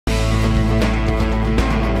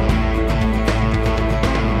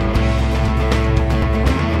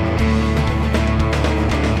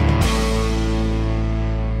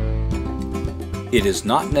It is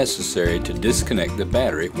not necessary to disconnect the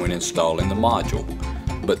battery when installing the module,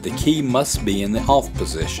 but the key must be in the off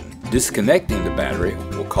position. Disconnecting the battery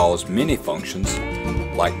will cause many functions,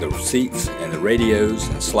 like the seats and the radios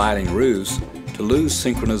and sliding roofs, to lose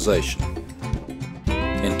synchronization.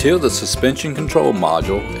 Until the suspension control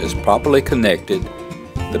module is properly connected,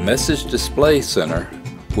 the message display center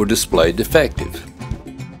will display defective.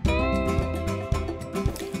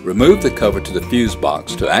 Remove the cover to the fuse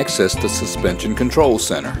box to access the suspension control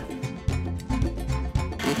center.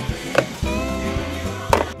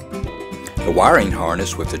 The wiring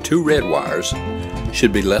harness with the two red wires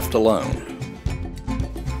should be left alone.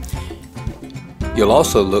 You'll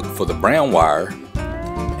also look for the brown wire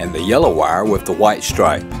and the yellow wire with the white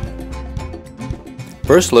stripe.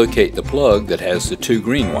 First, locate the plug that has the two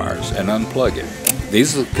green wires and unplug it.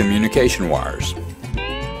 These are the communication wires.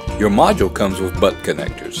 Your module comes with butt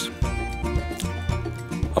connectors.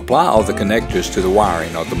 Apply all the connectors to the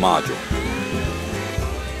wiring of the module.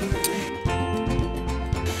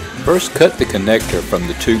 First, cut the connector from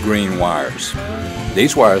the two green wires.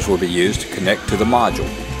 These wires will be used to connect to the module.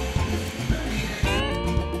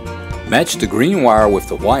 Match the green wire with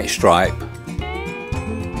the white stripe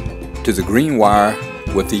to the green wire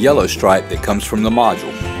with the yellow stripe that comes from the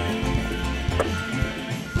module.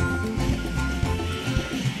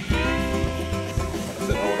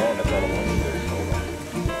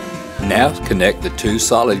 Now connect the two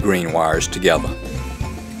solid green wires together.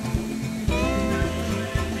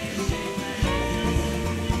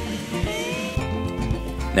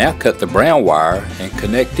 Now cut the brown wire and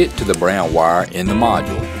connect it to the brown wire in the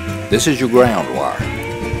module. This is your ground wire.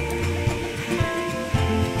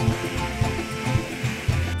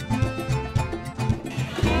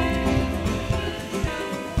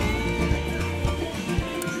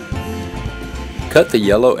 Cut the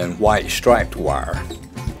yellow and white striped wire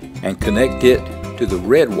and connect it to the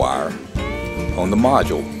red wire on the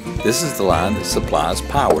module. This is the line that supplies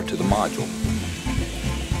power to the module.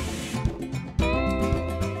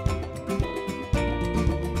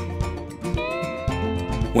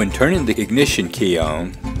 When turning the ignition key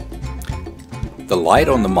on, the light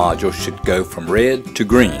on the module should go from red to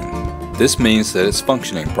green. This means that it's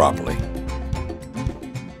functioning properly.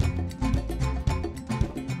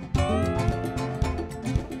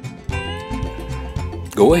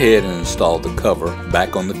 Go ahead and install the cover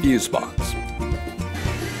back on the fuse box.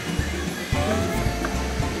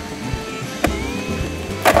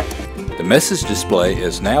 The message display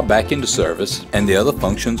is now back into service and the other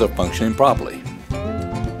functions are functioning properly.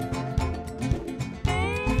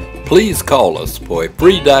 Please call us for a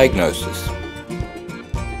free diagnosis.